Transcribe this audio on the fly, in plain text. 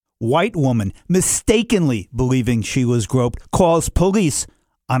White woman, mistakenly believing she was groped, calls police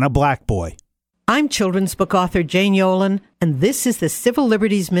on a black boy. I'm children's book author Jane Yolen, and this is the Civil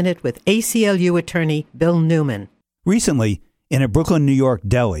Liberties Minute with ACLU attorney Bill Newman. Recently, in a Brooklyn, New York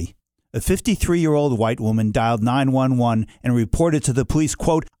deli, a 53-year-old white woman dialed 911 and reported to the police,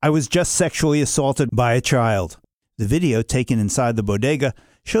 quote, "I was just sexually assaulted by a child." The video taken inside the bodega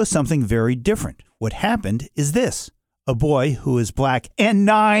shows something very different. What happened is this. A boy who is black and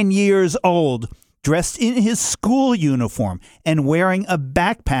 9 years old, dressed in his school uniform and wearing a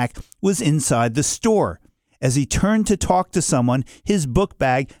backpack, was inside the store. As he turned to talk to someone, his book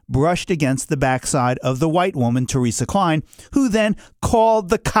bag brushed against the backside of the white woman, Teresa Klein, who then called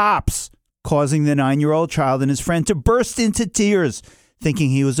the cops, causing the 9-year-old child and his friend to burst into tears, thinking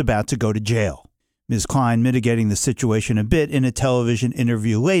he was about to go to jail. Ms. Klein, mitigating the situation a bit in a television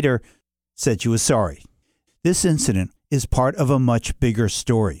interview later, said she was sorry. This incident is part of a much bigger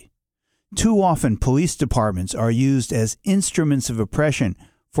story. Too often, police departments are used as instruments of oppression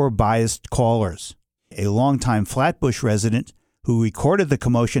for biased callers. A longtime Flatbush resident who recorded the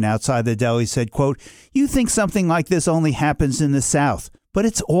commotion outside the deli said, quote, "You think something like this only happens in the South, but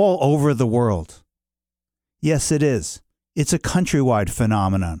it's all over the world." Yes, it is. It's a countrywide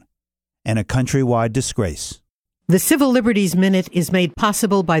phenomenon and a countrywide disgrace. The Civil Liberties Minute is made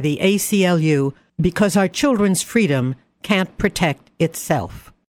possible by the ACLU because our children's freedom can't protect itself.